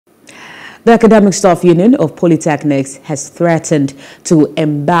The Academic Staff Union of Polytechnics has threatened to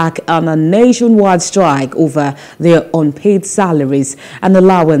embark on a nationwide strike over their unpaid salaries and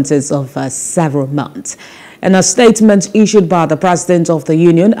allowances of several months. In a statement issued by the president of the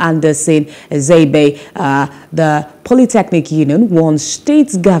union, Anderson Ezebe, the Polytechnic Union warns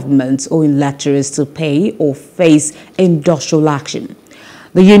state governments owing lecturers to pay or face industrial action.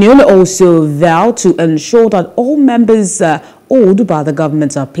 The union also vowed to ensure that all members owed by the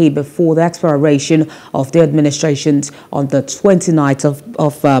government are paid before the expiration of the administrations on the 29th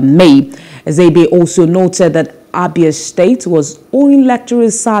of May. Ezebe also noted that Abia State was owing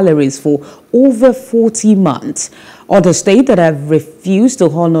lecturers' salaries for over 40 months. Other states that have refused to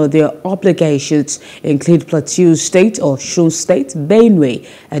honor their obligations include Plateau State, Osun State, Benue,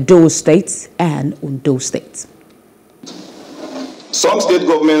 Edo State, and Ondo State. Some state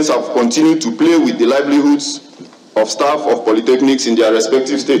governments have continued to play with the livelihoods of staff of polytechnics in their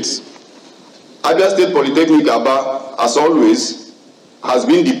respective states. Abia State Polytechnic Aba, as always, has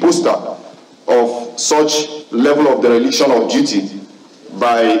been the poster of such level of dereliction of duty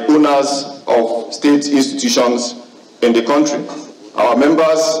by owners of state institutions in the country. Our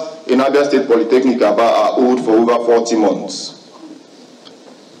members in Abia State Polytechnic Aba are owed for over 40 months.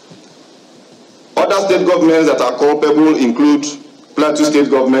 Other state governments that are culpable include Plateau State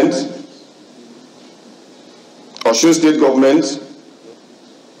Government, Osun State Government,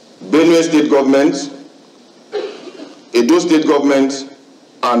 Benue State Government, Edo State Government,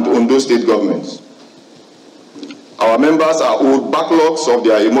 and Ondo State Government. Our members are owed backlogs of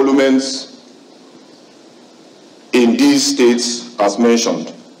their emoluments in these states as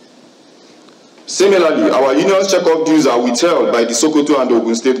mentioned. Similarly, our union's check-off dues are withheld by the Sokoto and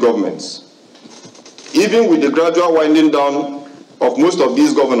Ogun State governments. Even with the gradual winding down of most of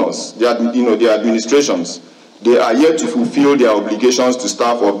these governors, their administrations, they are yet to fulfill their obligations to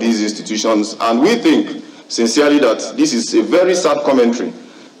staff of these institutions, and we think sincerely that this is a very sad commentary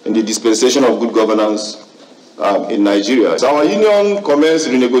in the dispensation of good governance in Nigeria. So our union commenced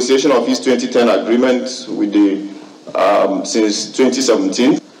renegotiation of its 2010 agreement with since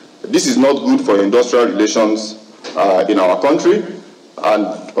 2017. This is not good for industrial relations in our country, and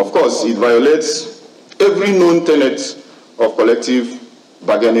of course it violates every known tenet of collective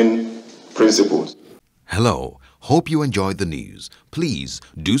bargaining principles. Hello, hope you enjoyed the news. Please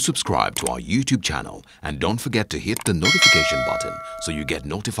do subscribe to our YouTube channel and don't forget to hit the notification button so you get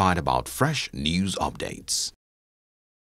notified about fresh news updates.